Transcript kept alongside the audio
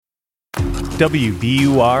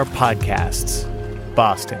WBUR Podcasts,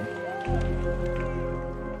 Boston.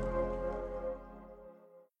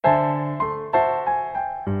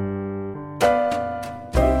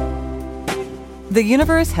 The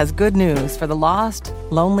universe has good news for the lost,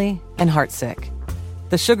 lonely, and heartsick.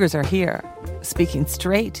 The Sugars are here, speaking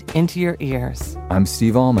straight into your ears. I'm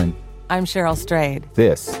Steve Allman. I'm Cheryl Strayed.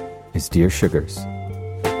 This is Dear Sugars.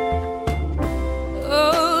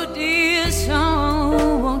 Oh, dear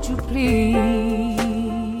song, won't you please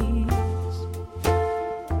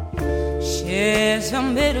share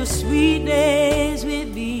some bittersweet days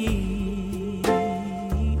with me?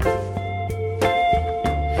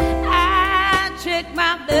 I check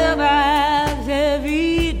my mailbox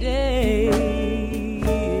every day.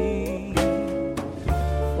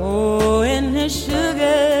 Oh, and the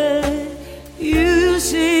sugar you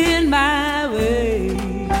send my way.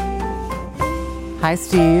 Hi,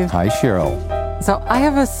 Steve. Hi, Cheryl. So I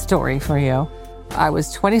have a story for you. I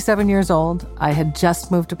was 27 years old. I had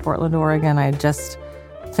just moved to Portland, Oregon. I had just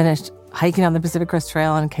finished hiking on the Pacific Crest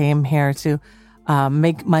Trail and came here to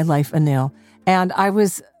make my life anew. And I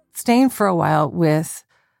was staying for a while with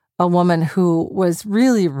a woman who was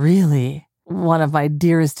really, really one of my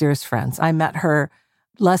dearest, dearest friends. I met her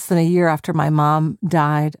less than a year after my mom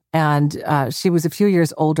died, and she was a few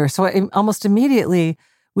years older. So almost immediately,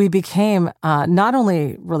 we became not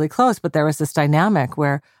only really close, but there was this dynamic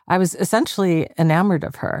where I was essentially enamored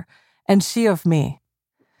of her and she of me.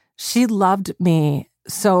 She loved me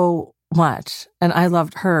so much and I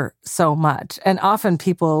loved her so much. And often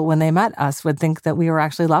people, when they met us, would think that we were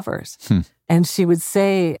actually lovers. And she would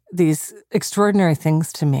say these extraordinary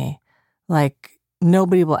things to me, like,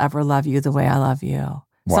 nobody will ever love you the way I love you. Wow.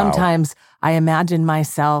 Sometimes I imagine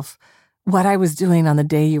myself what I was doing on the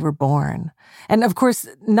day you were born. And of course,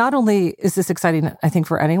 not only is this exciting, I think,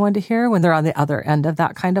 for anyone to hear when they're on the other end of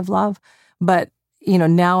that kind of love, but, you know,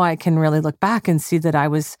 now I can really look back and see that I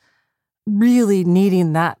was really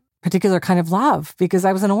needing that particular kind of love because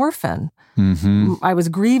I was an orphan. Mm-hmm. I was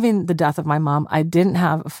grieving the death of my mom. I didn't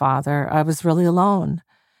have a father. I was really alone.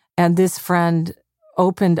 And this friend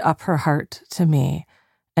opened up her heart to me,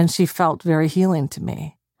 and she felt very healing to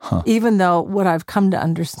me. Huh. Even though what I've come to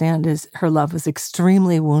understand is her love was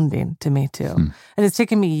extremely wounding to me too. And it's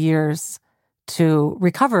taken me years to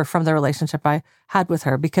recover from the relationship I had with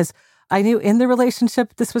her because I knew in the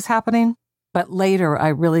relationship this was happening, but later I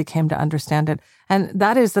really came to understand it. And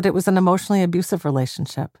that is that it was an emotionally abusive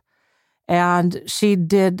relationship. And she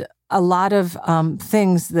did a lot of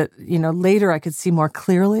things that, you know, later I could see more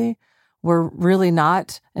clearly were really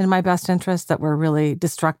not in my best interest, that were really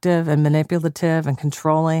destructive and manipulative and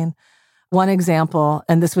controlling. One example,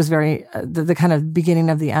 and this was very, the kind of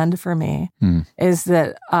beginning of the end for me, is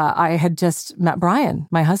that I had just met Brian,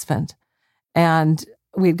 my husband, and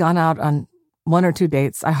we'd gone out on one or two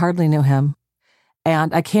dates. I hardly knew him.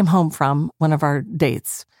 And I came home from one of our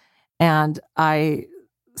dates, and I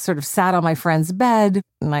sort of sat on my friend's bed,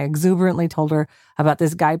 and I exuberantly told her about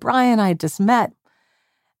this guy, Brian, I had just met.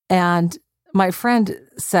 And my friend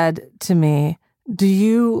said to me, do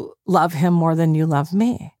you love him more than you love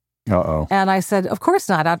me? Uh-oh. And I said, of course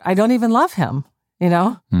not. I don't even love him. You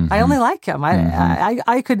know, I only like him.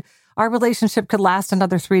 I could, our relationship could last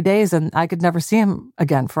another 3 days and I could never see him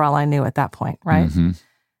again for all I knew at that point. Right.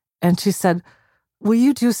 And she said, will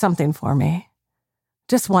you do something for me?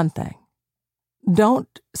 Just one thing.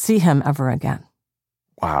 Don't see him ever again.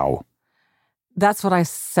 Wow. That's what I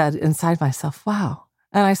said inside myself. Wow.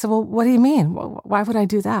 And I said, well, what do you mean? Why would I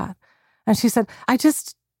do that? And she said, I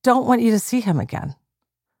just don't want you to see him again.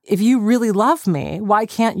 If you really love me, why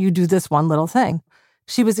can't you do this one little thing?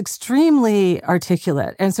 She was extremely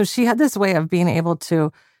articulate. And so she had this way of being able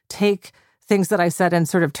to take things that I said and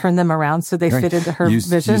sort of turn them around so they fit into her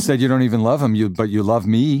vision. You said you don't even love him, but you love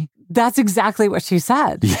me. That's exactly what she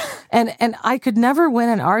said. Yeah. And I could never win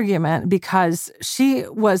an argument because she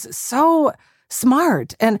was so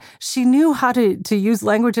smart and she knew how to use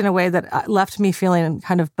language in a way that left me feeling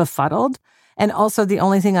kind of befuddled. And also the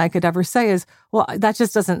only thing I could ever say is, well, that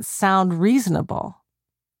just doesn't sound reasonable.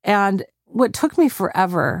 And what took me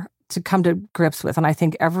forever to come to grips with, and I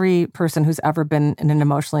think every person who's ever been in an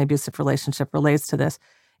emotionally abusive relationship relates to this,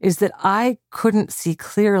 is that I couldn't see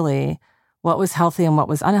clearly what was healthy and what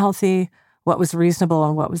was unhealthy, what was reasonable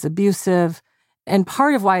and what was abusive. And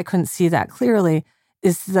part of why I couldn't see that clearly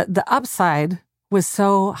is that the upside was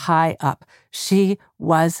so high up. She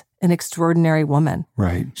was an extraordinary woman.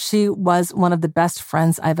 Right. She was one of the best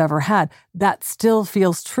friends I've ever had. That still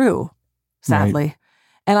feels true, sadly. Right.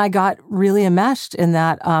 And I got really enmeshed in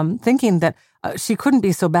that, thinking that she couldn't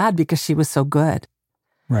be so bad because she was so good.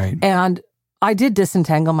 Right. And I did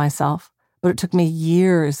disentangle myself, but it took me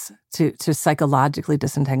years to psychologically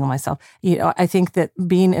disentangle myself. I think that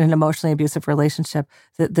being in an emotionally abusive relationship,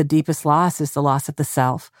 the deepest loss is the loss of the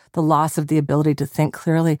self, the loss of the ability to think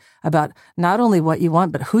clearly about not only what you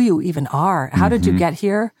want, but who you even are. How did you get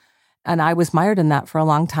here? And I was mired in that for a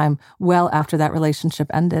long time, well after that relationship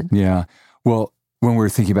ended. Yeah. Well, when we were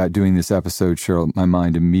thinking about doing this episode, Cheryl, my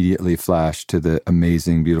mind immediately flashed to the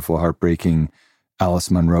amazing, beautiful, heartbreaking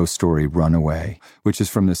Alice Munro story, Runaway, which is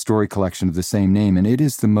from the story collection of the same name. And it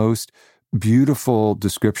is the most beautiful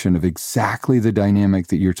description of exactly the dynamic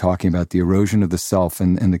that you're talking about, the erosion of the self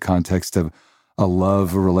in the context of a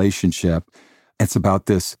love relationship. It's about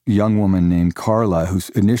this young woman named Carla who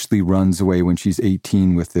initially runs away when she's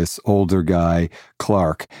 18 with this older guy,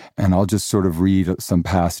 Clark. And I'll just sort of read some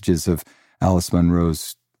passages of Alice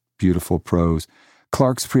Munro's beautiful prose.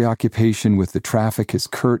 Clark's preoccupation with the traffic, his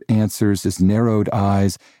curt answers, his narrowed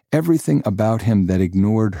eyes, everything about him that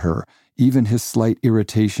ignored her, even his slight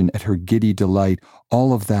irritation at her giddy delight,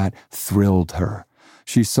 all of that thrilled her.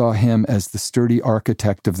 She saw him as the sturdy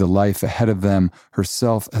architect of the life ahead of them,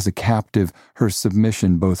 herself as a captive, her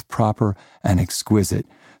submission both proper and exquisite.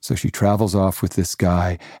 So she travels off with this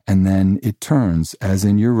guy, and then it turns, as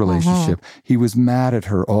in your relationship. He was mad at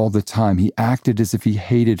her all the time. He acted as if he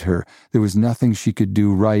hated her. There was nothing she could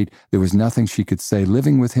do right. There was nothing she could say.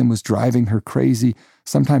 Living with him was driving her crazy.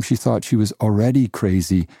 Sometimes she thought she was already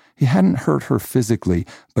crazy. He hadn't hurt her physically,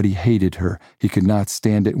 but he hated her. He could not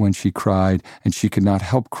stand it when she cried, and she could not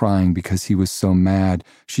help crying because he was so mad.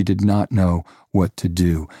 She did not know what to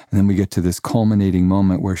do. And then we get to this culminating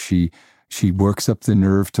moment where she works up the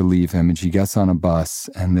nerve to leave him, and she gets on a bus,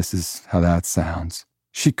 and this is how that sounds.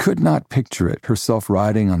 She could not picture it, herself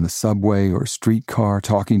riding on the subway or streetcar,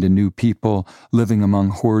 talking to new people, living among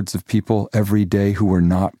hordes of people every day who were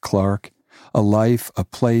not Clark. A life, a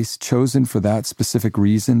place chosen for that specific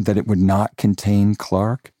reason, that it would not contain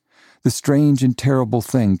Clark. The strange and terrible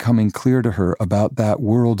thing coming clear to her about that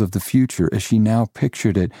world of the future as she now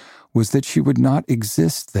pictured it was that she would not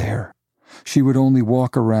exist there. She would only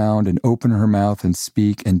walk around and open her mouth and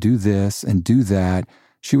speak and do this and do that.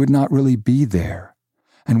 She would not really be there.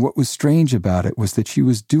 And what was strange about it was that she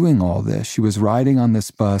was doing all this. She was riding on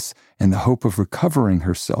this bus in the hope of recovering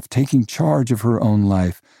herself, taking charge of her own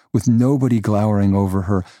life, with nobody glowering over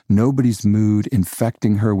her, nobody's mood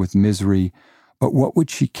infecting her with misery. But what would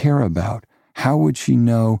she care about? How would she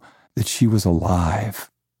know that she was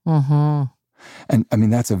alive? Mm-hmm. And I mean,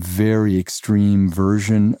 that's a very extreme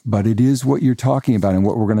version, but it is what you're talking about and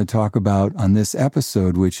what we're going to talk about on this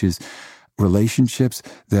episode, which is relationships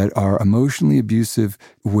that are emotionally abusive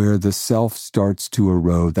where the self starts to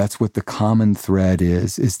erode. That's what the common thread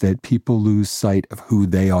is that people lose sight of who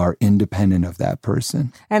they are independent of that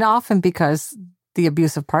person. And often because the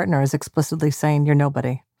abusive partner is explicitly saying, you're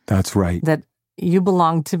nobody. That's right. That you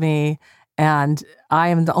belong to me, and I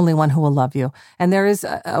am the only one who will love you. And there is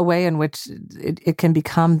a way in which it can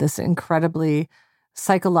become this incredibly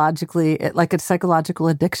psychologically, like a psychological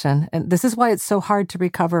addiction. And this is why it's so hard to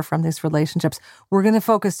recover from these relationships. We're going to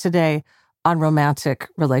focus today on romantic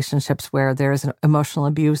relationships where there is an emotional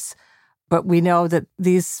abuse. But we know that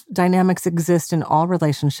these dynamics exist in all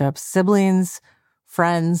relationships, siblings,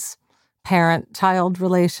 friends, parent-child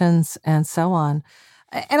relations, and so on.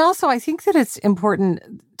 And also, I think that it's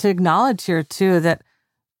important to acknowledge here, too, that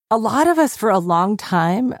a lot of us for a long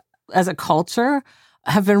time as a culture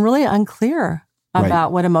have been really unclear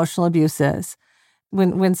about what emotional abuse is.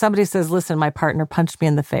 When somebody says, listen, my partner punched me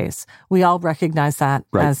in the face, we all recognize that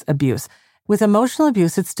as abuse. With emotional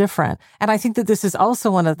abuse, it's different. And I think that this is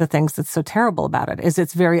also one of the things that's so terrible about it, is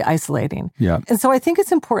it's very isolating. Yeah. And so I think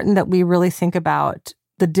it's important that we really think about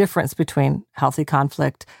the difference between healthy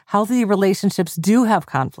conflict. Healthy relationships do have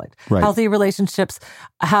conflict. Right. Healthy relationships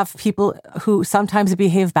have people who sometimes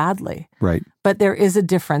behave badly. Right. But there is a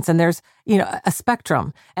difference, and there's, a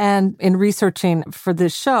spectrum. And in researching for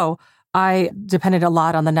this show, I depended a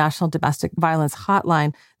lot on the National Domestic Violence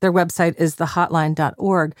Hotline. Their website is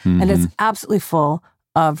thehotline.org, and it's absolutely full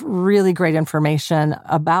of really great information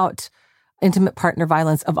about intimate partner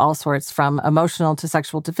violence of all sorts, from emotional to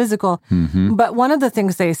sexual to physical. But one of the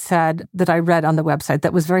things they said that I read on the website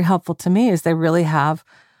that was very helpful to me is they really have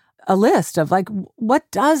a list of what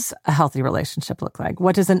does a healthy relationship look like?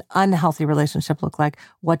 What does an unhealthy relationship look like?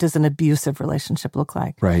 What does an abusive relationship look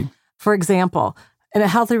like? Right. For example, in a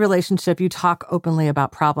healthy relationship, you talk openly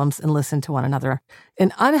about problems and listen to one another.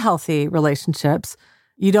 In unhealthy relationships,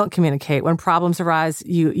 you don't communicate. When problems arise,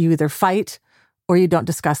 you either fight or you don't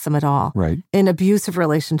discuss them at all. Right. In abusive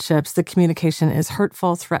relationships, the communication is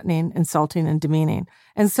hurtful, threatening, insulting, and demeaning.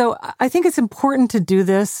 And so I think it's important to do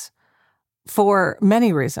this for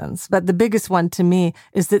many reasons. But the biggest one to me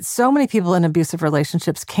is that so many people in abusive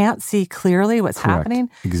relationships can't see clearly what's Correct. happening.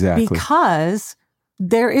 Exactly. Because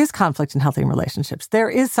there is conflict in healthy relationships. There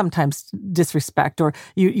is sometimes disrespect, or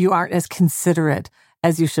you aren't as considerate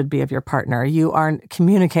as you should be of your partner. You aren't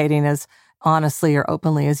communicating as honestly or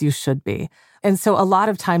openly as you should be. And so a lot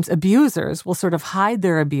of times abusers will sort of hide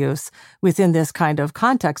their abuse within this kind of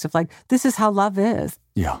context of like, this is how love is.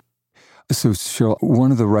 Yeah. So Cheryl,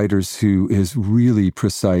 one of the writers who is really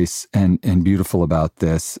precise and beautiful about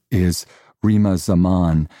this is Reema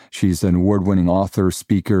Zaman. She's an award-winning author,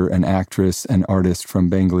 speaker, and actress and artist from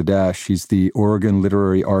Bangladesh. She's the Oregon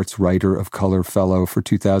Literary Arts Writer of Color Fellow for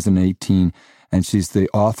 2018, and she's the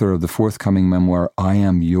author of the forthcoming memoir, I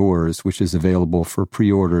Am Yours, which is available for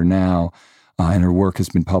pre-order now. And her work has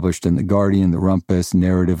been published in The Guardian, The Rumpus,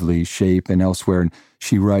 Narratively, Shape, and elsewhere. And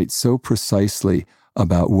she writes so precisely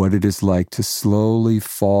about what it is like to slowly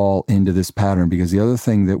fall into this pattern. Because the other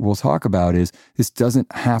thing that we'll talk about is this doesn't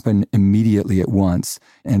happen immediately at once.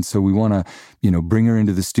 And so we want to, bring her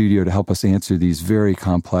into the studio to help us answer these very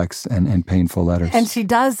complex and painful letters. And she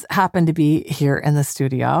does happen to be here in the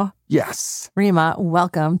studio. Yes. Reema,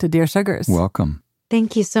 welcome to Dear Sugars. Welcome.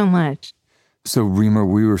 Thank you so much. So Reema,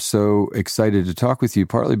 we were so excited to talk with you,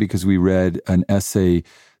 partly because we read an essay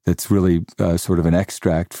that's really sort of an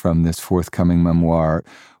extract from this forthcoming memoir.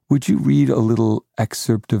 Would you read a little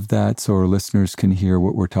excerpt of that so our listeners can hear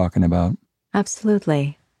what we're talking about?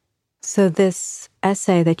 Absolutely. So this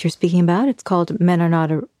essay that you're speaking about, it's called Men Are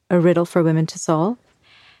Not a Riddle for Women to Solve.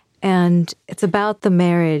 And it's about the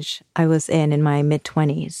marriage I was in my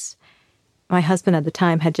mid-20s. My husband at the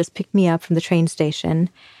time had just picked me up from the train station,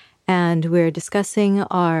 and we're discussing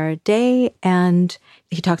our day, and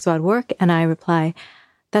he talks about work, and I reply,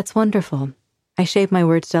 "That's wonderful." I shape my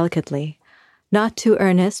words delicately. Not too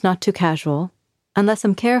earnest, not too casual. Unless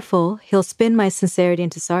I'm careful, he'll spin my sincerity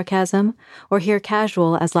into sarcasm or hear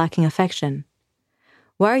casual as lacking affection.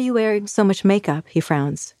 "Why are you wearing so much makeup?" he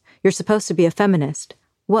frowns. "You're supposed to be a feminist."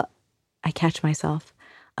 "What?" I catch myself.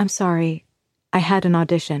 "I'm sorry. I had an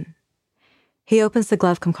audition." He opens the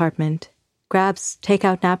glove compartment, grabs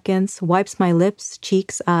takeout napkins, wipes my lips,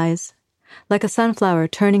 cheeks, eyes. Like a sunflower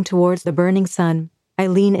turning towards the burning sun, I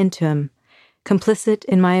lean into him, complicit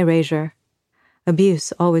in my erasure.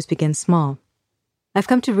 Abuse always begins small. I've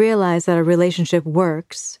come to realize that a relationship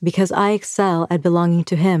works because I excel at belonging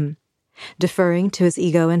to him, deferring to his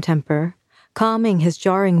ego and temper, calming his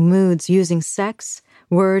jarring moods using sex,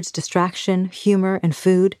 words, distraction, humor, and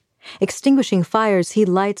food, extinguishing fires he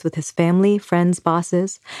lights with his family, friends,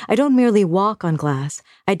 bosses. I don't merely walk on glass.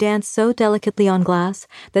 I dance so delicately on glass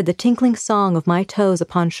that the tinkling song of my toes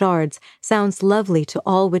upon shards sounds lovely to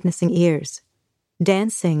all witnessing ears.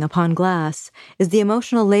 Dancing upon glass is the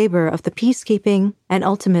emotional labor of the peacekeeping and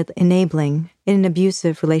ultimate enabling in an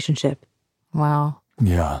abusive relationship. Wow.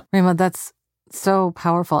 Yeah. Reema, that's so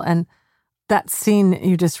powerful. And that scene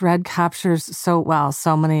you just read captures so well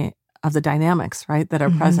so many of the dynamics, right, that are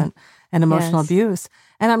present in emotional abuse.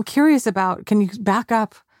 And I'm curious about, can you back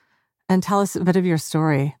up and tell us a bit of your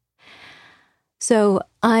story? So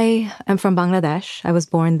I am from Bangladesh. I was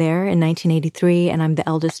born there in 1983, and I'm the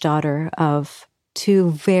eldest daughter of two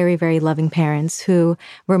very, very loving parents who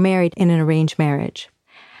were married in an arranged marriage.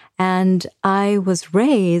 And I was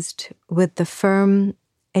raised with the firm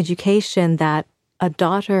education that a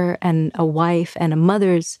daughter and a wife and a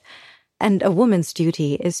mother's and a woman's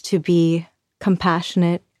duty is to be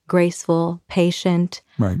compassionate, graceful, patient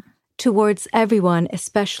towards everyone,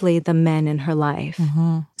 especially the men in her life.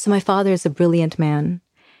 So my father is a brilliant man.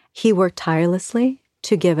 He worked tirelessly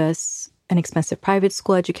to give us an expensive private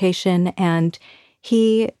school education, and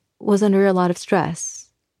he was under a lot of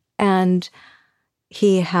stress. And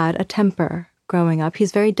he had a temper growing up.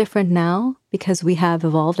 He's very different now because we have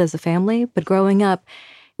evolved as a family, but growing up,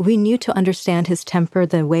 we knew to understand his temper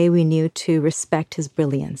the way we knew to respect his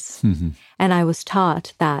brilliance. And I was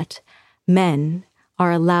taught that men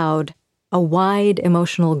are allowed a wide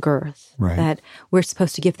emotional girth, that we're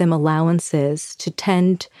supposed to give them allowances to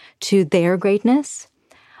tend to their greatness.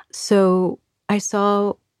 So I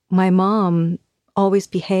saw my mom always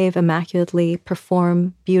behave immaculately,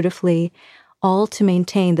 perform beautifully, all to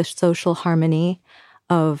maintain the social harmony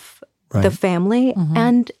of the family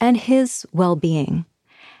and his well-being.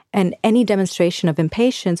 And any demonstration of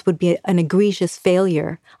impatience would be an egregious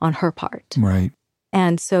failure on her part.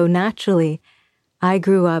 And so naturally, I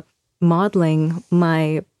grew up modeling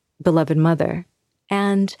my beloved mother.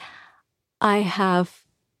 And I have,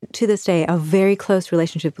 to this day, a very close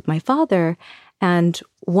relationship with my father. And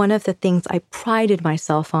one of the things I prided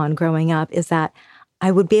myself on growing up is that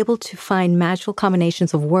I would be able to find magical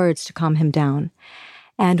combinations of words to calm him down.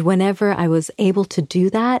 And whenever I was able to do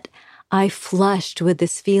that, I flushed with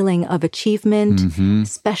this feeling of achievement,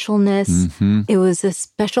 specialness. It was a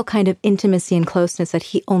special kind of intimacy and closeness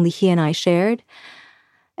that only he and I shared.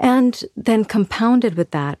 And then compounded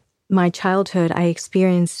with that, my childhood, I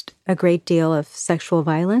experienced a great deal of sexual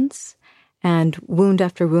violence and wound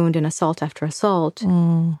after wound and assault after assault.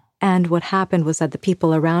 And what happened was that the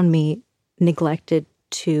people around me neglected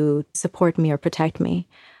to support me or protect me.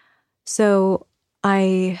 So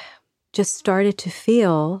I just started to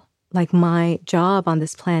feel like my job on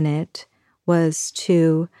this planet was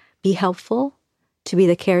to be helpful, to be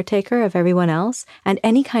the caretaker of everyone else. And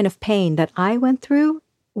any kind of pain that I went through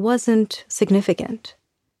wasn't significant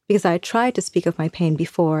because I had tried to speak of my pain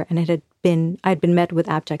before and I'd been met with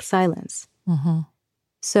abject silence.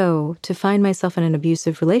 So to find myself in an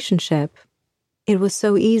abusive relationship, it was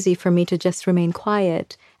so easy for me to just remain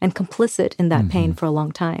quiet and complicit in that pain for a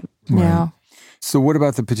long time. Right. Yeah. So what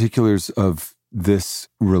about the particulars of this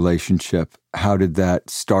relationship? How did that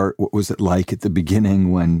start? What was it like at the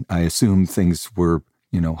beginning when I assume things were,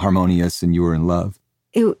 harmonious and you were in love?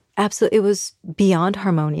 It was beyond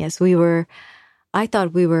harmonious. I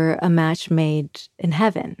thought we were a match made in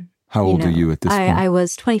heaven. How old are you at this point? I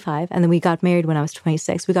was 25, and then we got married when I was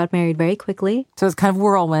 26. We got married very quickly. So it's kind of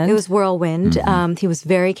whirlwind. It was whirlwind. He was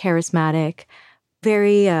very charismatic,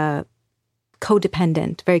 very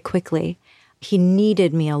codependent, very quickly. He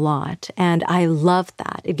needed me a lot, and I loved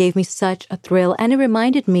that. It gave me such a thrill, and it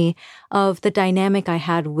reminded me of the dynamic I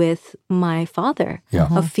had with my father,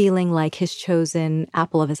 of feeling like his chosen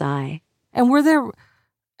apple of his eye. And were there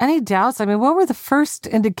any doubts? I mean, what were the first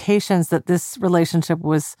indications that this relationship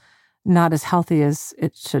was not as healthy as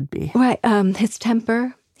it should be? Right. His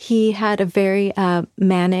temper. He had a very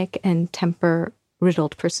manic and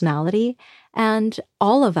temper-riddled personality. And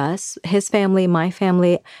all of us, his family, my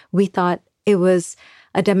family, we thought it was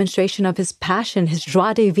a demonstration of his passion, his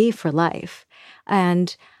joie de vivre for life.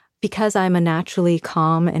 And because I'm a naturally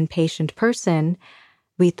calm and patient person,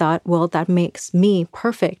 we thought, well, that makes me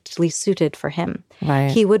perfectly suited for him.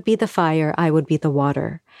 Right. He would be the fire, I would be the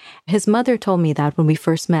water. His mother told me that when we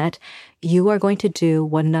first met, you are going to do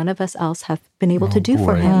what none of us else have been able to do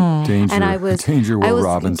for him. Danger. And I was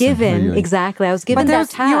Robinson. given, exactly, I was given that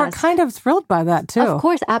task. You were kind of thrilled by that too. Of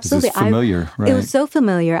course, absolutely. This is familiar, right? It was so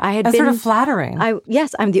familiar. I had That's been sort of flattering.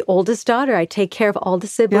 Yes, I'm the oldest daughter. I take care of all the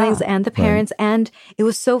siblings and the parents. And it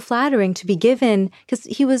was so flattering to be given, because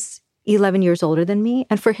he was 11 years older than me.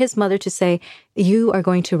 And for his mother to say, you are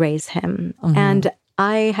going to raise him. And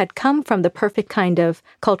I had come from the perfect kind of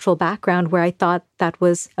cultural background where I thought that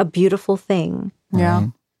was a beautiful thing. Yeah.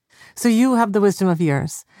 So you have the wisdom of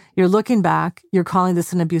years. You're looking back, you're calling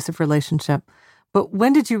this an abusive relationship. But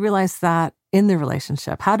when did you realize that in the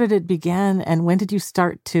relationship? How did it begin? And when did you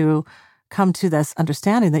start to come to this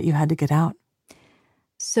understanding that you had to get out?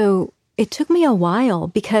 So it took me a while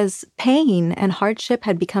because pain and hardship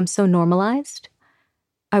had become so normalized.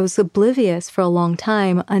 I was oblivious for a long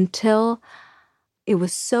time until it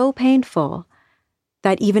was so painful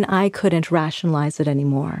that even I couldn't rationalize it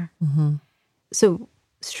anymore. So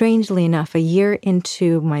strangely enough, a year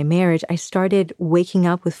into my marriage, I started waking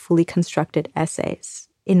up with fully constructed essays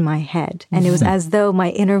in my head. And it was as though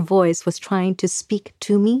my inner voice was trying to speak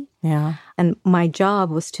to me. Yeah. And my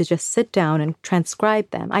job was to just sit down and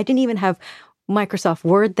transcribe them. I didn't even have Microsoft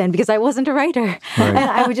Word then because I wasn't a writer. Right. And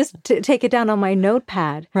I would just take it down on my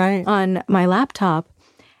notepad on my laptop.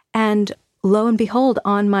 And lo and behold,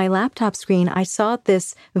 on my laptop screen, I saw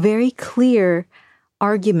this very clear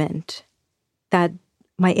argument that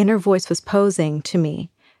my inner voice was posing to me.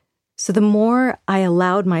 So the more I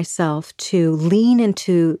allowed myself to lean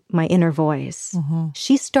into my inner voice,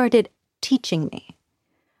 she started teaching me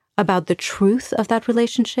about the truth of that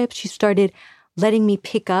relationship. She started letting me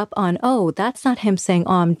pick up on, oh, that's not him saying,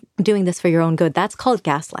 oh, I'm doing this for your own good. That's called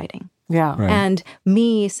gaslighting. Yeah. Right. And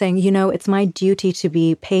me saying, it's my duty to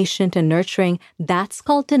be patient and nurturing. That's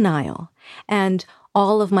called denial. And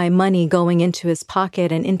all of my money going into his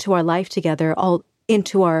pocket and into our life together, all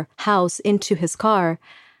into our house, into his car,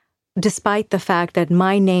 despite the fact that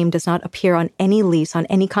my name does not appear on any lease, on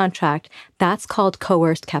any contract, that's called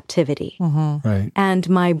coerced captivity. Right. And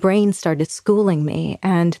my brain started schooling me,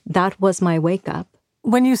 and that was my wake up.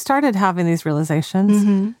 When you started having these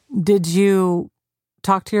realizations, did you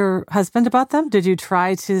talk to your husband about them? Did you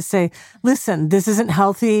try to say, listen, this isn't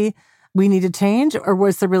healthy, we need to change? Or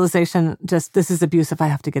was the realization just, this is abusive, I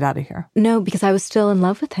have to get out of here? No, because I was still in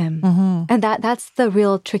love with him. And that's the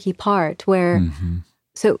real tricky part where,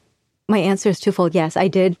 so my answer is twofold. Yes, I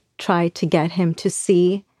did try to get him to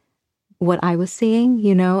see what I was seeing,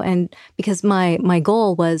 and because my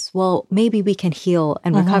goal was, well, maybe we can heal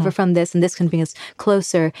and recover from this, and this can bring us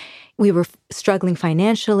closer. We were struggling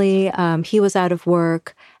financially. He was out of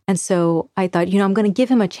work. And so I thought, I'm going to give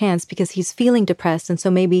him a chance because he's feeling depressed. And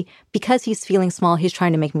so maybe because he's feeling small, he's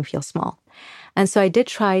trying to make me feel small. And so I did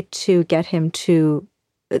try to get him to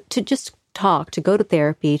just talk, to go to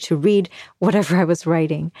therapy, to read whatever I was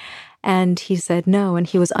writing. And he said no, and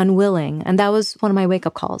he was unwilling. And that was one of my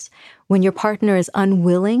wake-up calls. When your partner is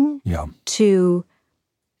unwilling to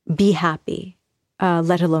be happy,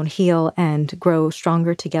 let alone heal and grow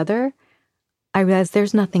stronger together, I realized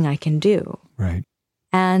there's nothing I can do. Right.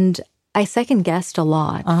 And I second-guessed a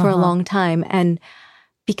lot for a long time. And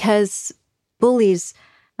because bullies,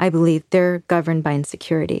 I believe, they're governed by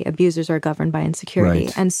insecurity. Abusers are governed by insecurity.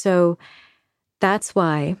 Right. And so that's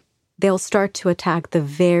why they'll start to attack the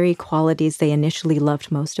very qualities they initially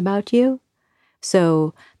loved most about you.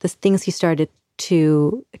 So the things he started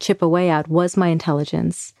to chip away at was my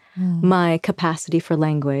intelligence, my capacity for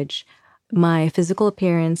language, my physical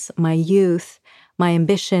appearance, my youth, my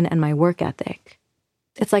ambition, and my work ethic.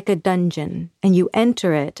 It's like a dungeon, and you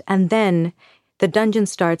enter it, and then the dungeon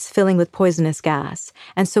starts filling with poisonous gas.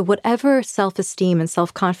 And so whatever self-esteem and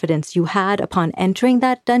self-confidence you had upon entering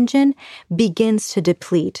that dungeon begins to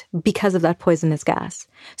deplete because of that poisonous gas.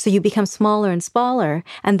 So you become smaller and smaller,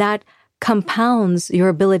 and that compounds your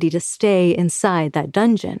ability to stay inside that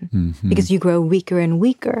dungeon because you grow weaker and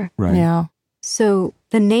weaker. Right. Yeah. So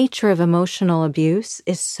the nature of emotional abuse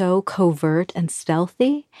is so covert and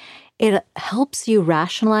stealthy. It helps you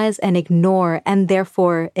rationalize and ignore and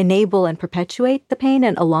therefore enable and perpetuate the pain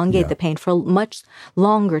and elongate the pain for a much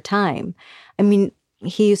longer time. I mean,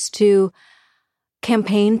 he used to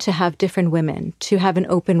campaign to have different women, to have an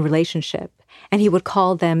open relationship. And he would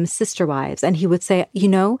call them sister wives. And he would say,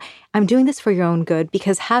 I'm doing this for your own good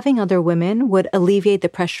because having other women would alleviate the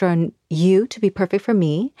pressure on you to be perfect for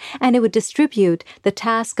me. And it would distribute the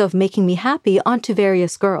task of making me happy onto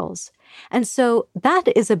various girls. And so that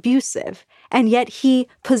is abusive. And yet he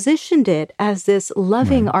positioned it as this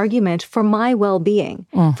loving argument for my well-being,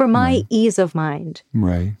 for my ease of mind.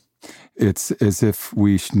 Right. It's as if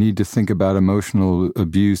we need to think about emotional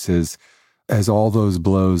abuse as all those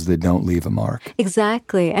blows that don't leave a mark.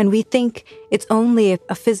 Exactly. And we think it's only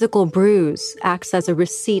a physical bruise acts as a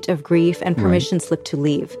receipt of grief and permission slip to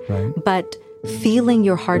leave. Right. But feeling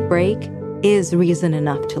your heartbreak is reason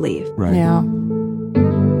enough to leave. Right. Yeah.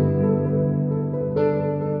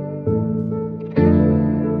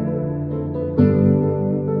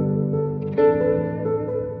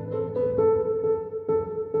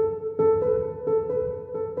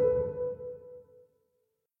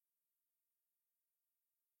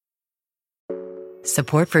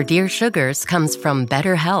 Support for Dear Sugars comes from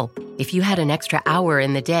BetterHelp. If you had an extra hour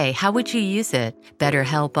in the day, how would you use it?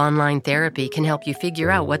 BetterHelp Online Therapy can help you figure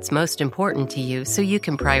out what's most important to you so you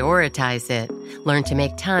can prioritize it. Learn to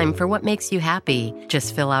make time for what makes you happy.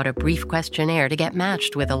 Just fill out a brief questionnaire to get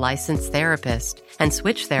matched with a licensed therapist and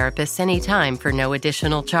switch therapists anytime for no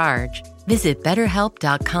additional charge. Visit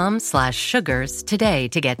betterhelp.com/sugars today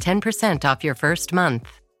to get 10% off your first month.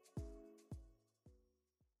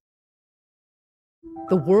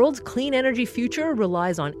 The world's clean energy future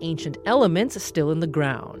relies on ancient elements still in the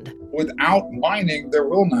ground. Without mining, there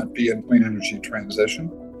will not be a clean energy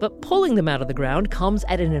transition. But pulling them out of the ground comes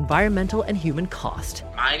at an environmental and human cost.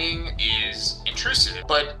 Mining is intrusive,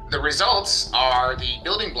 but the results are the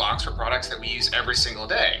building blocks for products that we use every single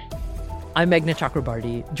day. I'm Meghna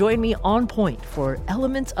Chakrabarty. Join me on Point for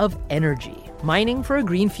Elements of Energy, Mining for a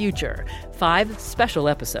Green Future. 5 special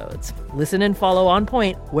episodes. Listen and follow On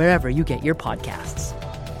Point wherever you get your podcasts.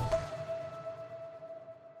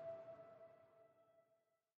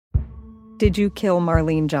 Did you kill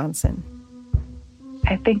Marlene Johnson?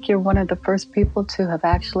 I think you're one of the first people to have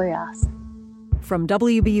actually asked. From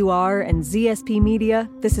WBUR and ZSP Media,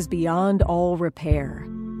 this is Beyond All Repair,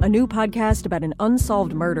 a new podcast about an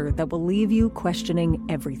unsolved murder that will leave you questioning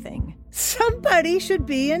everything. Somebody should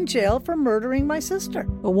be in jail for murdering my sister.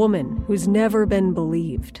 A woman who's never been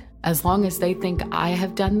believed. As long as they think I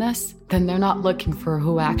have done this, then they're not looking for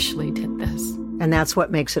who actually did this. And that's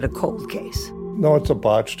what makes it a cold case. No, it's a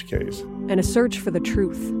botched case. And a search for the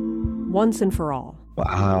truth, once and for all.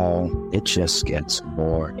 Wow, it just gets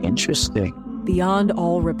more interesting. Beyond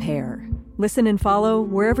All Repair. Listen and follow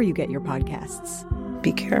wherever you get your podcasts.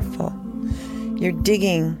 Be careful. You're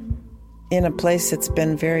digging in a place that's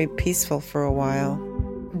been very peaceful for a while.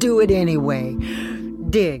 Do it anyway.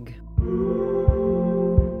 Dig.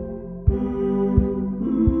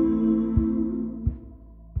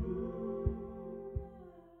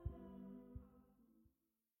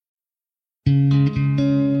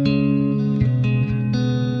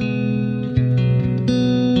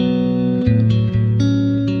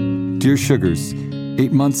 Dear Sugars,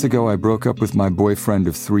 8 months ago I broke up with my boyfriend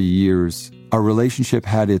of 3 years. Our relationship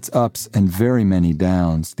had its ups and very many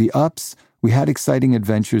downs. The ups, we had exciting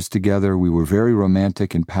adventures together. We were very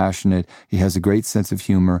romantic and passionate. He has a great sense of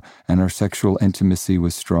humor, and our sexual intimacy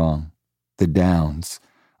was strong. The downs,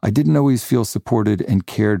 I didn't always feel supported and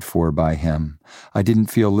cared for by him. I didn't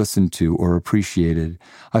feel listened to or appreciated.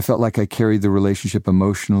 I felt like I carried the relationship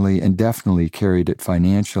emotionally and definitely carried it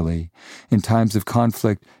financially. In times of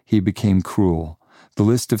conflict, he became cruel. The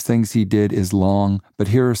list of things he did is long, but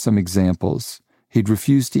here are some examples. He'd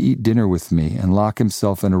refuse to eat dinner with me and lock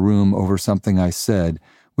himself in a room over something I said,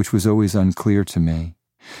 which was always unclear to me.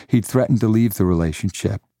 He'd threatened to leave the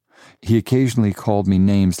relationship. He occasionally called me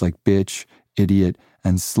names like bitch, idiot,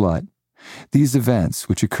 and slut. These events,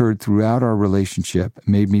 which occurred throughout our relationship,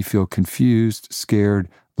 made me feel confused, scared,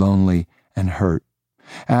 lonely, and hurt.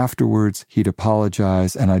 Afterwards, he'd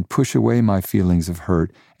apologize, and I'd push away my feelings of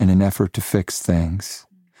hurt in an effort to fix things.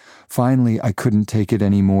 Finally, I couldn't take it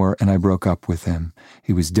anymore, and I broke up with him.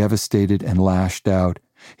 He was devastated and lashed out.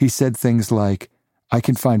 He said things like, "I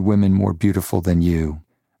can find women more beautiful than you."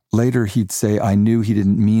 Later, he'd say I knew he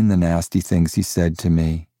didn't mean the nasty things he said to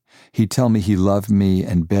me. He'd tell me he loved me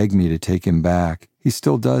and beg me to take him back. He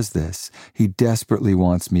still does this. He desperately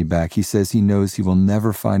wants me back. He says he knows he will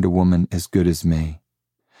never find a woman as good as me.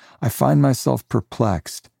 I find myself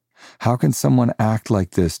perplexed. How can someone act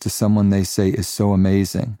like this to someone they say is so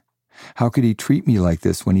amazing? How could he treat me like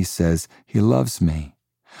this when he says he loves me?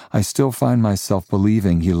 I still find myself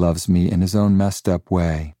believing he loves me in his own messed up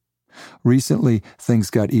way. Recently, things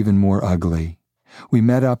got even more ugly. We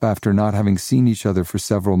met up after not having seen each other for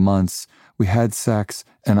several months. We had sex,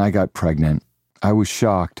 and I got pregnant. I was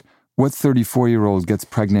shocked. What 34-year-old gets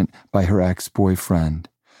pregnant by her ex-boyfriend?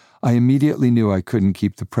 I immediately knew I couldn't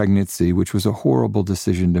keep the pregnancy, which was a horrible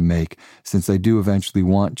decision to make, since I do eventually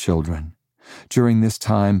want children. During this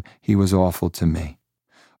time, he was awful to me.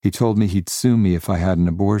 He told me he'd sue me if I had an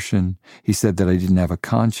abortion. He said that I didn't have a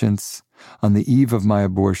conscience. On the eve of my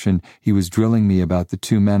abortion, he was drilling me about the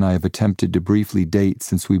 2 men I have attempted to briefly date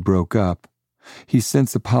since we broke up. He's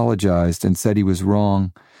since apologized and said he was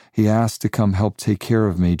wrong. He asked to come help take care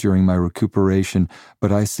of me during my recuperation,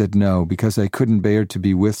 but I said no because I couldn't bear to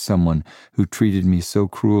be with someone who treated me so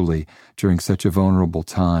cruelly during such a vulnerable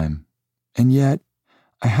time. And yet,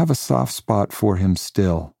 I have a soft spot for him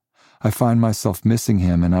still. I find myself missing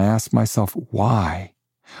him, and I ask myself, why?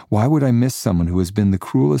 Why would I miss someone who has been the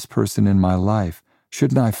cruelest person in my life?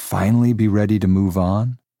 Shouldn't I finally be ready to move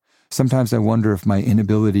on? Sometimes I wonder if my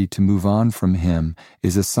inability to move on from him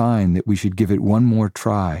is a sign that we should give it one more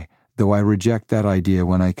try, though I reject that idea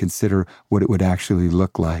when I consider what it would actually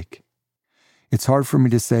look like. It's hard for me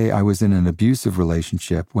to say I was in an abusive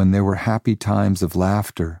relationship when there were happy times of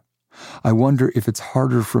laughter. I wonder if it's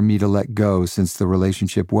harder for me to let go since the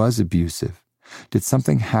relationship was abusive. Did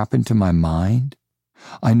something happen to my mind?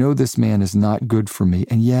 I know this man is not good for me,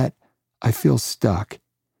 and yet I feel stuck.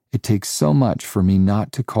 It takes so much for me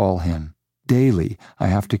not to call him. Daily, I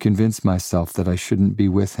have to convince myself that I shouldn't be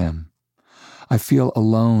with him. I feel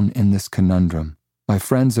alone in this conundrum. My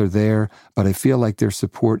friends are there, but I feel like their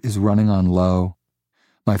support is running on low.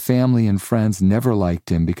 My family and friends never liked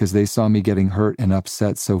him because they saw me getting hurt and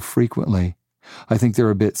upset so frequently. I think they're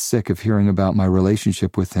a bit sick of hearing about my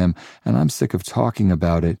relationship with him, and I'm sick of talking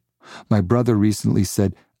about it. My brother recently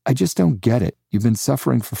said, "I just don't get it. You've been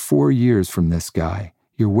suffering for 4 years from this guy.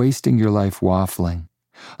 You're wasting your life waffling.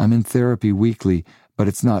 I'm in therapy weekly, but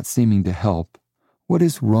it's not seeming to help. What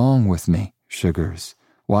is wrong with me, Sugars?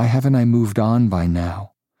 Why haven't I moved on by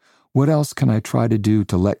now? What else can I try to do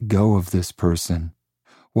to let go of this person?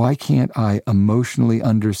 Why can't I emotionally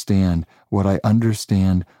understand what I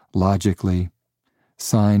understand logically?"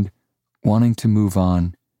 Signed, wanting to move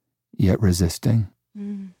on, yet resisting.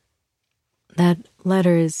 That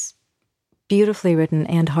letter is beautifully written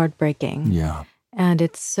and heartbreaking. Yeah. And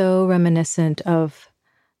it's so reminiscent of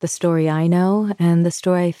the story I know and the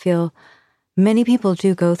story I feel many people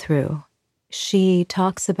do go through. She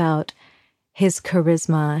talks about his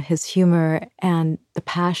charisma, his humor, and the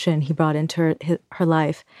passion he brought into her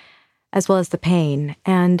life, as well as the pain.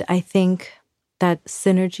 And I think that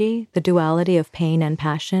synergy, the duality of pain and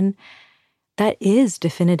passion, that is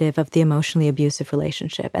definitive of the emotionally abusive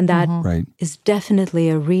relationship. And that is definitely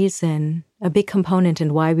a reason, a big component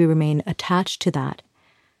in why we remain attached to that.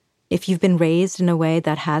 If you've been raised in a way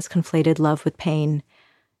that has conflated love with pain,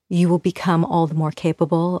 you will become all the more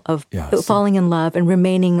capable of falling in love and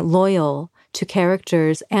remaining loyal to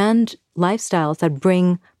characters and lifestyles that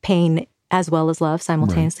bring pain as well as love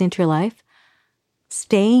simultaneously into your life.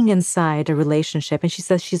 staying inside a relationship. And she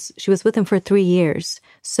says she was with him for 3 years.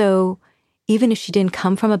 So even if she didn't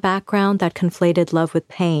come from a background that conflated love with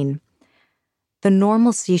pain, the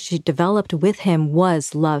normalcy she developed with him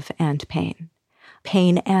was love and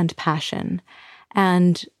pain and passion.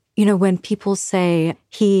 And, you know, when people say,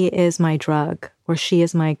 he is my drug or she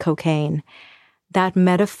is my cocaine, that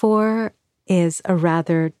metaphor is a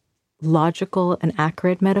rather logical and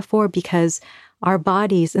accurate metaphor, because our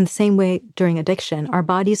bodies, in the same way during addiction, our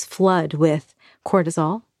bodies flood with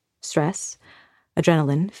cortisol, stress,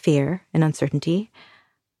 adrenaline, fear, and uncertainty,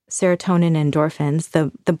 serotonin and endorphins,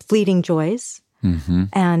 the fleeting joys,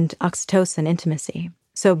 and oxytocin, intimacy.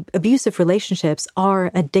 So abusive relationships are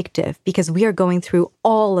addictive because we are going through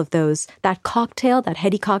all of those, that cocktail, that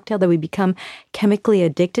heady cocktail that we become chemically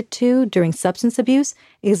addicted to during substance abuse,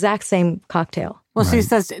 exact same cocktail. Well, she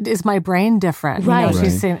says, is my brain different? Right. You know,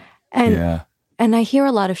 she's saying, and I hear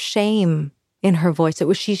a lot of shame in her voice.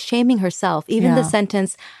 She's shaming herself. Even the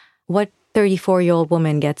sentence, what 34-year-old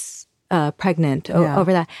woman gets pregnant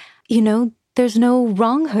over that? You know, there's no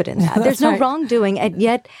wronghood in that. There's no wrongdoing. And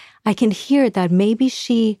yet I can hear that maybe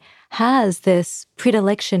she has this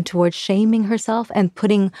predilection towards shaming herself and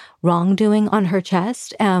putting wrongdoing on her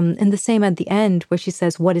chest. And the same at the end where she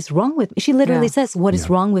says, what is wrong with me? She literally says, what is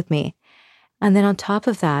wrong with me? And then on top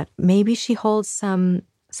of that, maybe she holds some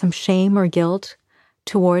shame or guilt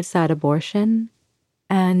towards that abortion.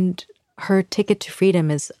 And her ticket to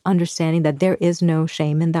freedom is understanding that there is no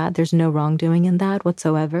shame in that. There's no wrongdoing in that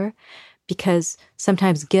whatsoever. Because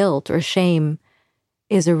sometimes guilt or shame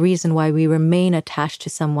is a reason why we remain attached to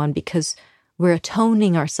someone, because we're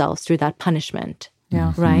atoning ourselves through that punishment.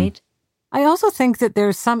 Yeah. Right? I also think that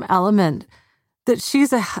there's some element that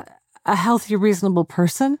she's a healthy, reasonable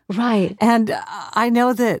person. Right. And I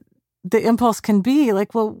know that the impulse can be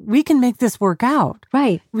like, well, we can make this work out.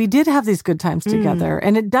 Right. We did have these good times together,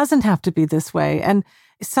 and it doesn't have to be this way. And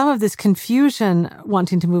some of this confusion,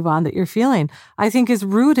 wanting to move on that you're feeling, I think is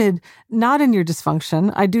rooted not in your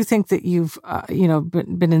dysfunction. I do think that you've,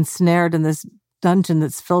 been ensnared in this dungeon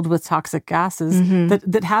that's filled with toxic gases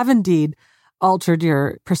that have indeed altered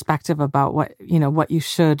your perspective about what you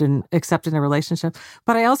should and accept in a relationship.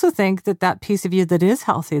 But I also think that piece of you that is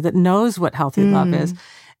healthy, that knows what healthy love is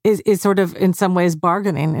sort of in some ways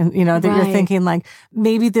bargaining, and that you're thinking like,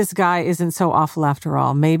 maybe this guy isn't so awful after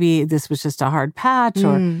all. Maybe this was just a hard patch,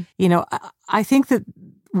 or I think that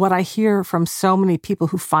what I hear from so many people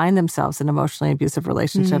who find themselves in emotionally abusive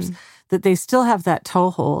relationships, that they still have that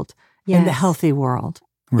toehold in the healthy world.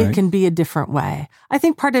 Right. It can be a different way. I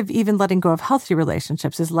think part of even letting go of healthy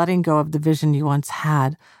relationships is letting go of the vision you once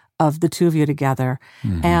had of the two of you together,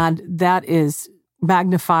 and that is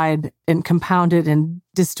magnified and compounded and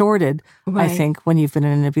distorted, I think, when you've been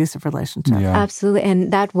in an abusive relationship. Yeah. Absolutely.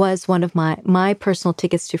 And that was one of my personal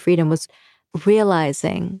tickets to freedom, was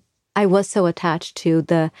realizing I was so attached to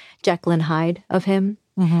the Jekyll and Hyde of him.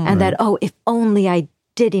 And that, if only I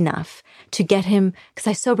did enough to get him, because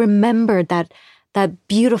I so remembered that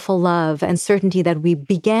beautiful love and certainty that we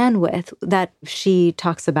began with, that she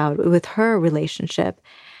talks about with her relationship.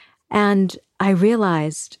 And I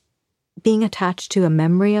realized being attached to a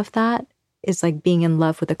memory of that is like being in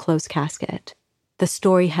love with a closed casket. The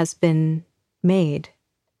story has been made.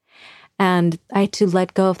 And I had to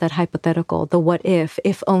let go of that hypothetical, the what if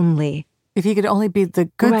only. If he could only be the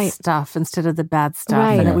good stuff instead of the bad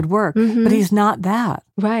stuff, then it would work. But he's not that.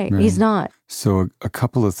 Right. He's not. So a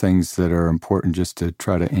couple of things that are important just to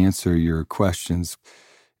try to answer your questions.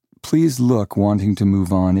 Please look, wanting to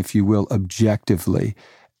move on, if you will, objectively,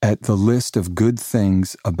 at the list of good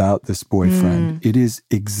things about this boyfriend. It is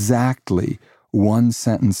exactly one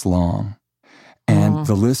sentence long. And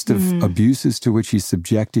the list of abuses to which he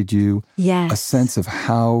subjected you, a sense of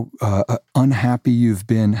how unhappy you've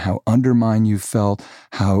been, how undermined you felt,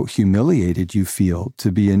 how humiliated you feel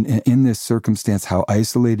to be in this circumstance, how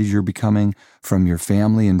isolated you're becoming from your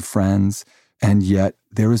family and friends. And yet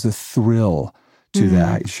there is a thrill to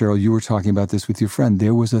that. Cheryl, you were talking about this with your friend.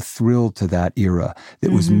 There was a thrill to that era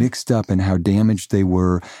that was mixed up in how damaged they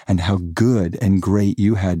were and how good and great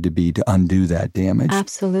you had to be to undo that damage.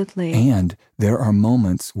 Absolutely. And there are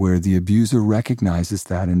moments where the abuser recognizes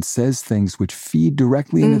that and says things which feed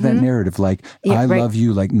directly into that narrative, like, I love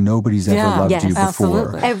you like nobody's ever loved you before.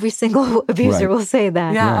 Absolutely. Every single abuser will say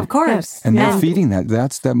that. Yeah, of course. And they're feeding that.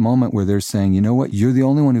 That's that moment where they're saying, you know what, you're the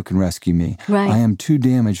only one who can rescue me. Right. I am too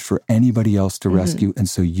damaged for anybody else to rescue, and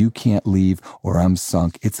so you can't leave or I'm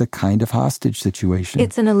sunk. It's a kind of hostage situation.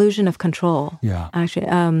 It's an illusion of control. Yeah.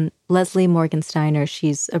 Actually, Leslie Morgan Steiner,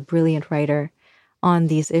 she's a brilliant writer on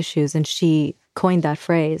these issues. And she coined that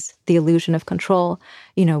phrase, the illusion of control.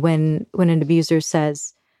 You know, when an abuser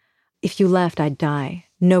says, if you left, I'd die.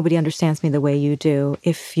 Nobody understands me the way you do.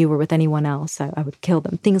 If you were with anyone else, I would kill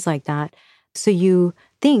them. Things like that. So you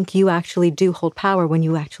think you actually do hold power when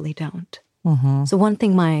you actually don't. Mm-hmm. So one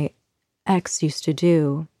thing my ex used to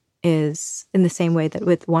do is, in the same way that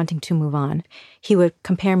with wanting to move on, he would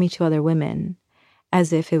compare me to other women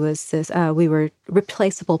as if it was this, we were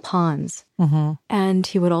replaceable pawns. Mm-hmm. And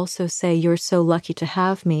he would also say, you're so lucky to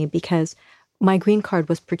have me because my green card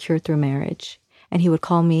was procured through marriage. And he would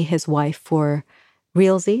call me his wife for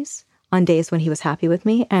realsies on days when he was happy with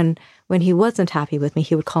me. And when he wasn't happy with me,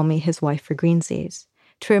 he would call me his wife for greensies,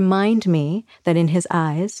 to remind me that in his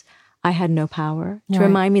eyes, I had no power, to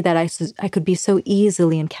remind me that I could be so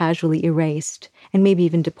easily and casually erased and maybe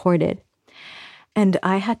even deported. And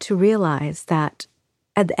I had to realize that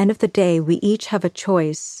at the end of the day, we each have a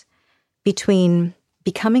choice between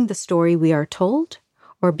becoming the story we are told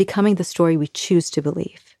or becoming the story we choose to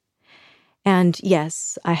believe. And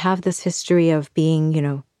yes, I have this history of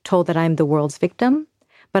being, told that I'm the world's victim,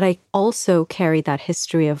 but I also carry that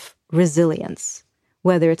history of resilience,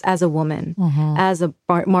 whether it's as a woman, as a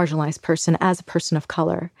marginalized person, as a person of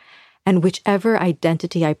color. And whichever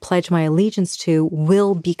identity I pledge my allegiance to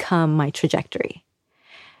will become my trajectory.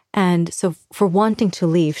 And so for wanting to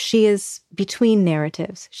leave, she is between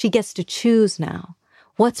narratives. She gets to choose now.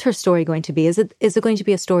 What's her story going to be? Is it going to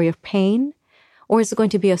be a story of pain? Or is it going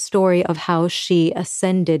to be a story of how she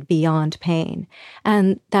ascended beyond pain?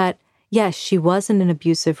 And that, yes, she was in an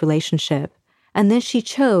abusive relationship. And then she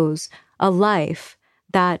chose a life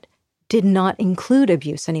that did not include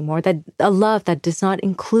abuse anymore, that a love that does not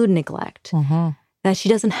include neglect, that she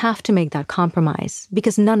doesn't have to make that compromise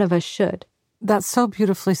because none of us should. That's so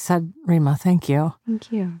beautifully said, Reema. Thank you.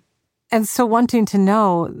 Thank you. And so wanting to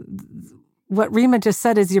know, what Reema just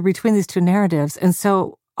said is you're between these two narratives. And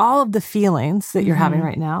so all of the feelings that you're having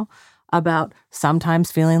right now about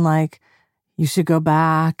sometimes feeling like you should go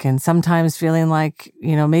back and sometimes feeling like,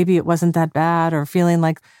 maybe it wasn't that bad, or feeling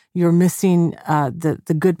like you're missing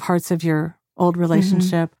the good parts of your old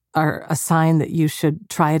relationship are a sign that you should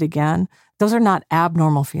try it again. Those are not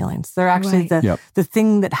abnormal feelings. They're actually the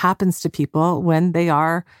thing that happens to people when they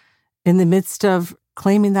are in the midst of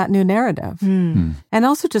claiming that new narrative. And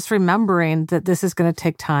also just remembering that this is going to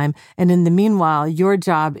take time. And in the meanwhile, your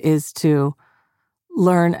job is to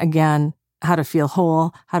learn again how to feel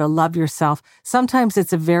whole, how to love yourself. Sometimes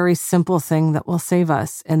it's a very simple thing that will save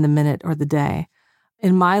us in the minute or the day.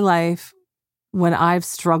 In my life, when I've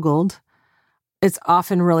struggled, it's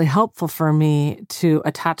often really helpful for me to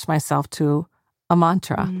attach myself to a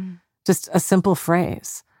mantra, just a simple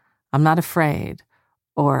phrase. I'm not afraid,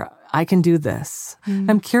 or I can do this.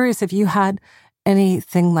 I'm curious if you had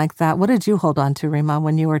anything like that. What did you hold on to, Reema,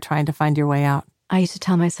 when you were trying to find your way out? I used to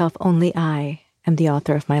tell myself, only I am the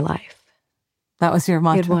author of my life. That was your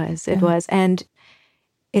mantra? It was. And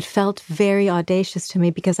it felt very audacious to me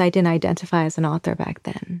because I didn't identify as an author back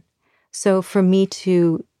then. So for me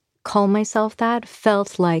to call myself that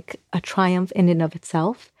felt like a triumph in and of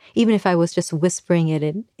itself. Even if I was just whispering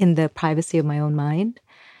it in the privacy of my own mind,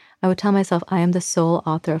 I would tell myself, I am the sole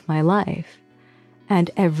author of my life.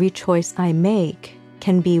 And every choice I make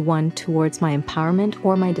can be one towards my empowerment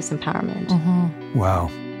or my disempowerment. Wow.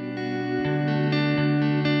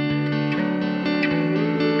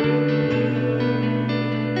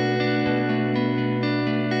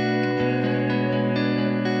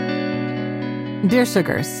 Dear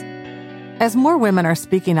Sugars, as more women are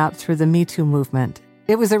speaking out through the Me Too movement,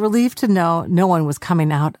 it was a relief to know no one was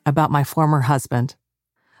coming out about my former husband.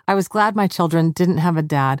 I was glad my children didn't have a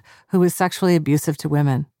dad who was sexually abusive to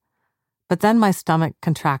women. But then my stomach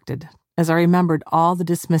contracted as I remembered all the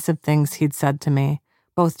dismissive things he'd said to me,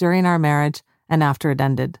 both during our marriage and after it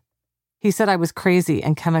ended. He said I was crazy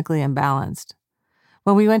and chemically imbalanced.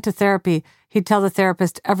 When we went to therapy, he'd tell the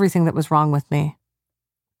therapist everything that was wrong with me.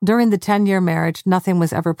 During the 10-year marriage, nothing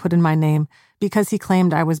was ever put in my name because he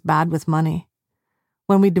claimed I was bad with money.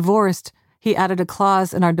 When we divorced, he added a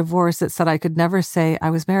clause in our divorce that said I could never say I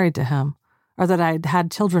was married to him or that I'd had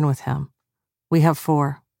children with him. We have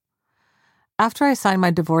 4. After I signed my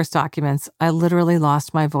divorce documents, I literally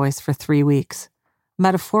lost my voice for 3 weeks.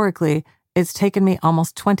 Metaphorically, it's taken me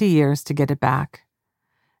almost 20 years to get it back.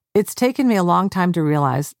 It's taken me a long time to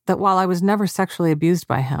realize that while I was never sexually abused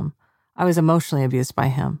by him, I was emotionally abused by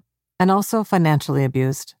him, and also financially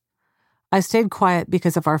abused. I stayed quiet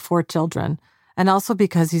because of our 4 children, and also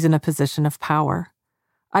because he's in a position of power.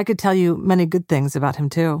 I could tell you many good things about him,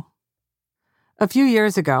 too. A few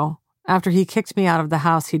years ago, after he kicked me out of the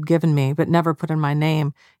house he'd given me but never put in my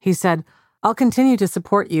name, he said, I'll continue to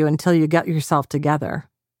support you until you get yourself together.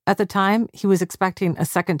 At the time, he was expecting a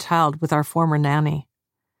second child with our former nanny.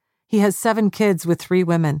 He has 7 kids with 3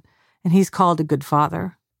 women, and he's called a good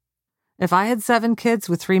father. If I had 7 kids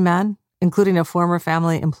with 3 men, including a former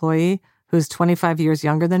family employee who's 25 years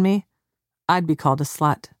younger than me, I'd be called a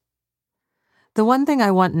slut. The one thing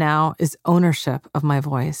I want now is ownership of my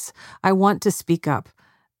voice. I want to speak up,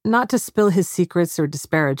 not to spill his secrets or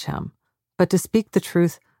disparage him, but to speak the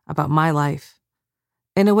truth about my life.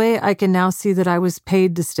 In a way, I can now see that I was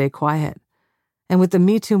paid to stay quiet. And with the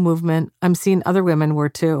Me Too movement, I'm seeing other women were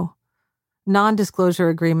too. Non-disclosure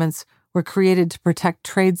agreements were created to protect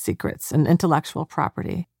trade secrets and intellectual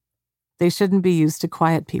property. They shouldn't be used to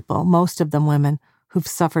quiet people, most of them women, who've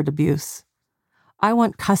suffered abuse. I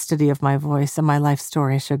want custody of my voice and my life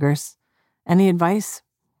story, Sugars. Any advice?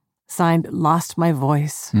 Signed, Lost My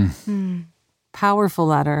Voice. Powerful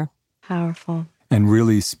letter. Powerful. And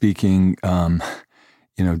really speaking,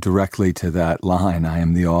 directly to that line, I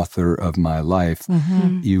am the author of my life.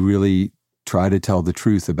 You really try to tell the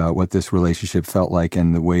truth about what this relationship felt like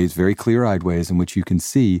and the ways, very clear-eyed ways in which you can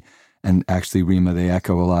see. And actually, Reema, they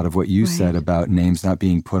echo a lot of what you said about names not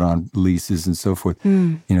being put on leases and so forth.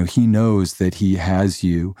 He knows that he has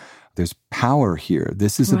you. There's power here.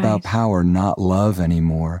 This is about power, not love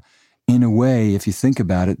anymore. In a way, if you think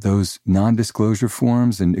about it, those non-disclosure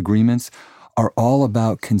forms and agreements are all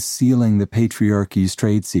about concealing the patriarchy's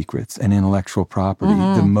trade secrets and intellectual property,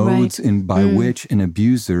 the modes by which an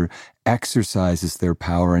abuser exercises their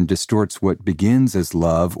power and distorts what begins as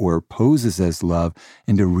love or poses as love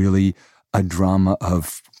into really a drama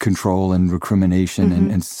of control and recrimination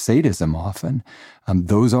and sadism often.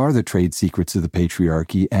 Those are the trade secrets of the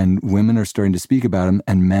patriarchy, and women are starting to speak about them,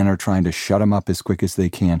 and men are trying to shut them up as quick as they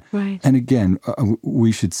can. And again,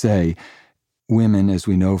 we should say, women, as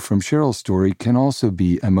we know from Cheryl's story, can also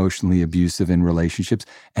be emotionally abusive in relationships,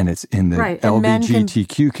 and it's in the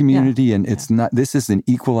LGBTQ community, and it's not. This is an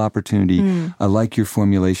equal opportunity. I like your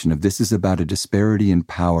formulation of this is about a disparity in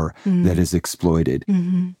power that is exploited.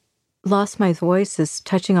 Lost My Voice is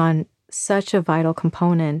touching on such a vital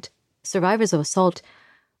component. Survivors of assault,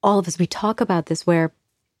 all of us, we talk about this where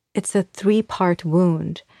it's a 3-part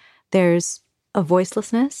wound. There's a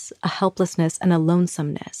voicelessness, a helplessness, and a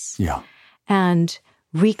lonesomeness. And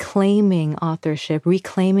reclaiming authorship,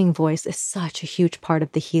 reclaiming voice is such a huge part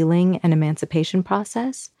of the healing and emancipation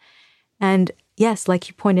process. And yes, like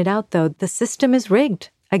you pointed out, though, the system is rigged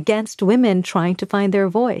against women trying to find their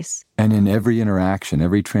voice. And in every interaction,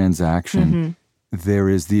 every transaction, there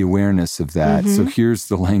is the awareness of that. So here's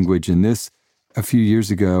the language in this. A few years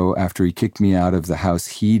ago, after he kicked me out of the house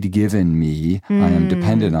he'd given me, I am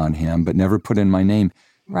dependent on him, but never put in my name.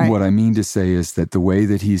 What I mean to say is that the way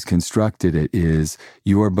that he's constructed it is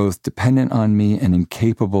you are both dependent on me and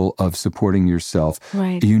incapable of supporting yourself.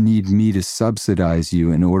 You need me to subsidize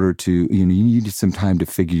you in order to, you need some time to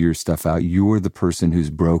figure your stuff out. You're the person who's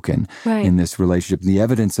broken in this relationship. The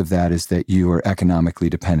evidence of that is that you are economically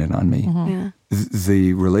dependent on me.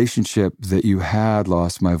 The relationship that you had,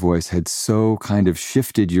 Lost My Voice, had so kind of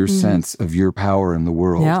shifted your sense of your power in the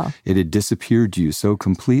world. It had disappeared you so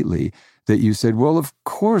completely that you said, well, of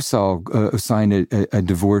course I'll sign a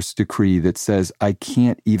divorce decree that says I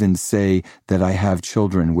can't even say that I have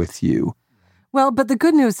children with you. Well, but the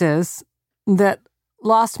good news is that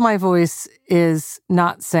Lost My Voice is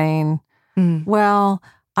not saying, well,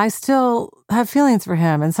 I still have feelings for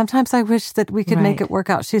him, and sometimes I wish that we could make it work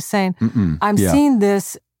out. She's saying, I'm seeing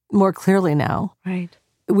this more clearly now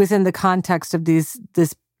within the context of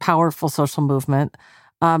this powerful social movement.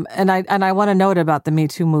 And I want to note about the Me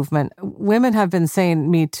Too movement. Women have been saying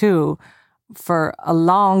Me Too for a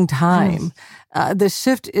long time. The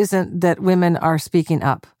shift isn't that women are speaking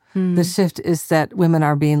up. The shift is that women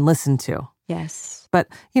are being listened to. But,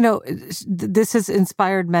 this has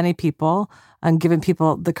inspired many people and given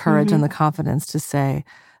people the courage and the confidence to say,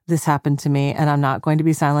 this happened to me and I'm not going to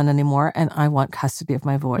be silent anymore and I want custody of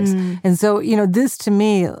my voice. And so, this to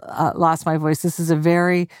me, Lost My Voice, this is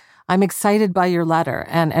I'm excited by your letter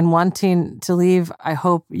and wanting to leave. I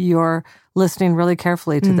hope you're listening really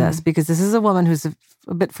carefully to this, because this is a woman who's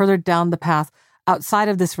a bit further down the path outside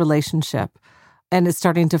of this relationship and is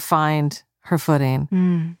starting to find her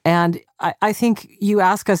footing. And I think you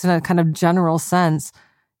ask us in a kind of general sense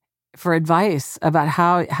for advice about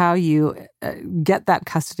how you get that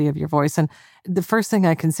custody of your voice. And the first thing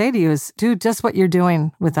I can say to you is do just what you're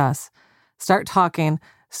doing with us. Start talking.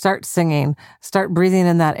 Start singing, start breathing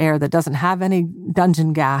in that air that doesn't have any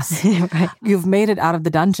dungeon gas. You've made it out of the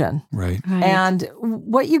dungeon. And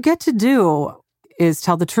what you get to do is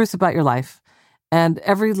tell the truth about your life And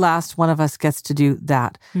every last one of us gets to do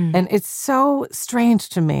that. And it's so strange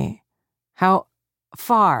to me how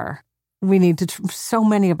far we need to, so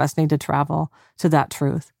many of us need to travel to that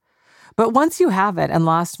truth. But once you have it and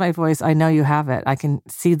lost my voice, I know you have it. I can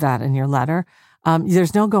see that in your letter.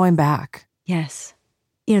 There's no going back. Yes.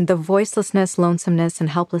 The voicelessness, lonesomeness, and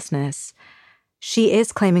helplessness, she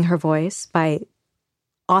is claiming her voice by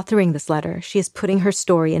authoring this letter. She is putting her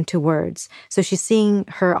story into words. So she's seeing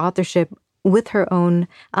her authorship with her own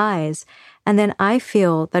eyes. And then I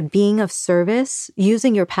feel that being of service,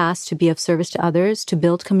 using your past to be of service to others, to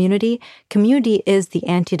build community is the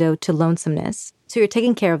antidote to lonesomeness. So you're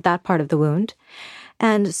taking care of that part of the wound.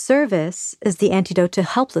 And service is the antidote to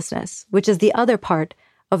helplessness, which is the other part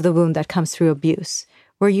of the wound that comes through abuse,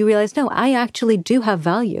 where you realize, no, I actually do have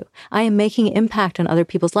value. I am making impact on other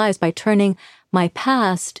people's lives by turning my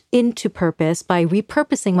past into purpose, by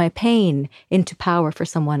repurposing my pain into power for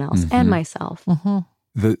someone else and myself.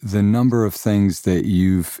 The number of things that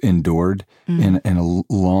you've endured in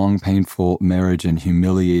a long, painful marriage and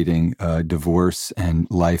humiliating divorce and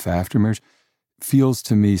life after marriage feels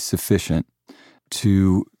to me sufficient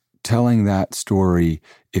to telling that story,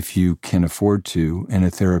 if you can afford to, in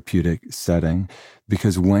a therapeutic setting.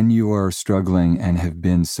 Because when you are struggling and have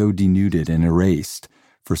been so denuded and erased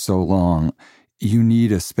for so long, you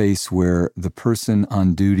need a space where the person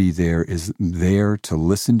on duty there is there to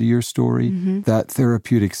listen to your story. That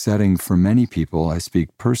therapeutic setting for many people, I speak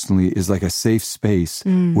personally, is like a safe space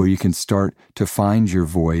where you can start to find your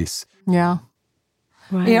voice. Yeah.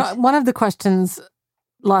 Right. One of the questions,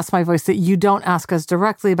 lost my voice, that you don't ask us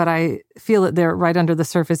directly, but I feel it there right under the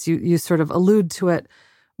surface. You sort of allude to it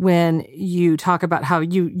when you talk about how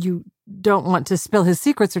you don't want to spill his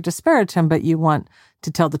secrets or disparage him, but you want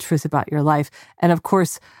to tell the truth about your life. And of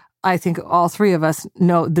course, I think all three of us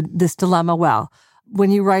know this dilemma well. When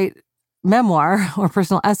you write memoir or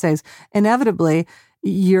personal essays, inevitably,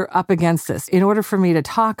 you're up against this. In order for me to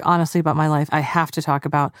talk honestly about my life, I have to talk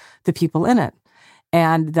about the people in it.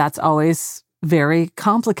 And that's always very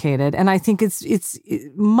complicated. And I think it's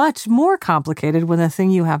much more complicated when the thing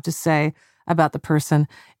you have to say about the person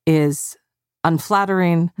is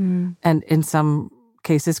unflattering and in some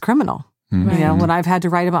cases criminal. When I've had to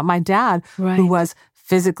write about my dad, who was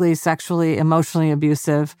physically, sexually, emotionally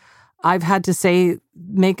abusive, I've had to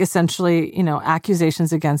make essentially,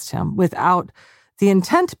 accusations against him without the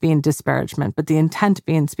intent being disparagement, but the intent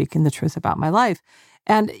being speaking the truth about my life.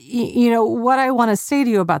 And, what I want to say to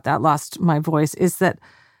you about that, lost my voice, is that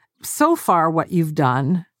so far what you've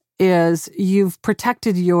done is you've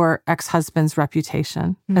protected your ex-husband's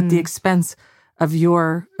reputation at the expense of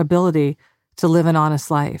your ability to live an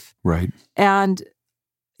honest life. Right. And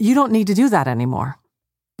you don't need to do that anymore.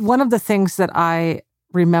 One of the things that I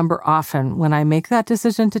remember often when I make that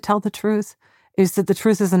decision to tell the truth is that the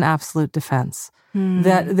truth is an absolute defense.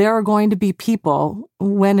 That there are going to be people,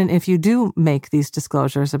 when and if you do make these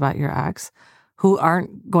disclosures about your ex, who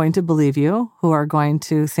aren't going to believe you, who are going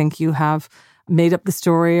to think you have made up the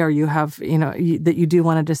story or you have, that you do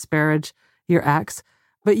want to disparage your ex.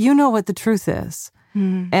 But you know what the truth is.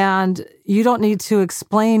 And you don't need to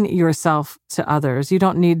explain yourself to others. You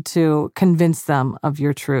don't need to convince them of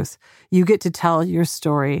your truth. You get to tell your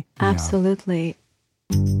story. Absolutely.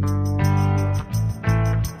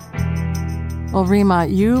 Well, Reema,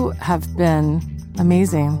 you have been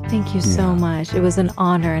amazing. Thank you so much. It was an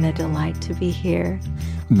honor and a delight to be here.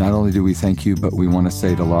 Not only do we thank you, but we want to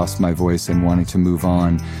say to Lost My Voice and wanting to move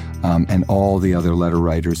on, and all the other letter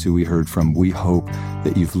writers who we heard from, we hope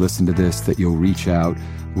that you've listened to this, that you'll reach out.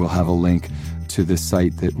 We'll have a link to this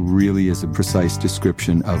site that really is a precise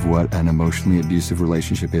description of what an emotionally abusive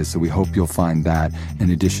relationship is. So we hope you'll find that in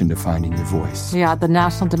addition to finding your voice. Yeah, the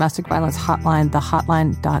National Domestic Violence Hotline,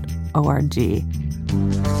 thehotline.org.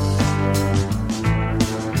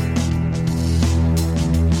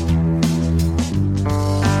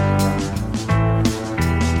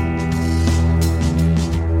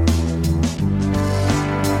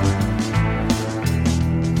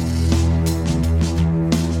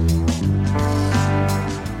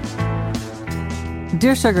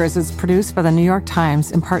 Dear Sugars is produced by the New York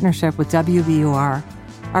Times in partnership with WBUR.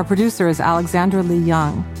 Our producer is Alexandra Lee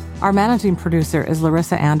Young. Our managing producer is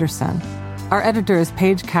Larissa Anderson. Our editor is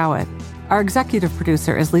Paige Cowett. Our executive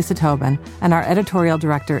producer is Lisa Tobin, and our editorial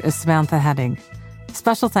director is Samantha Heading.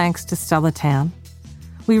 Special thanks to Stella Tan.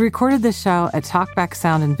 We recorded this show at Talkback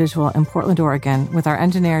Sound and Visual in Portland, Oregon, with our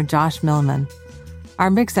engineer Josh Millman. Our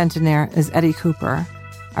mix engineer is Eddie Cooper.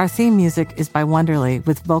 Our theme music is by Wonderly,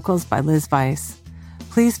 with vocals by Liz Weiss.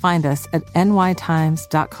 Please find us at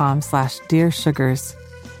nytimes.com/dearsugars.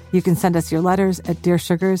 You can send us your letters at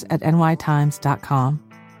dearsugars@nytimes.com.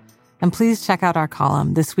 And please check out our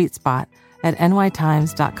column, The Sweet Spot, at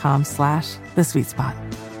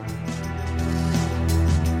nytimes.com/thesweetspot.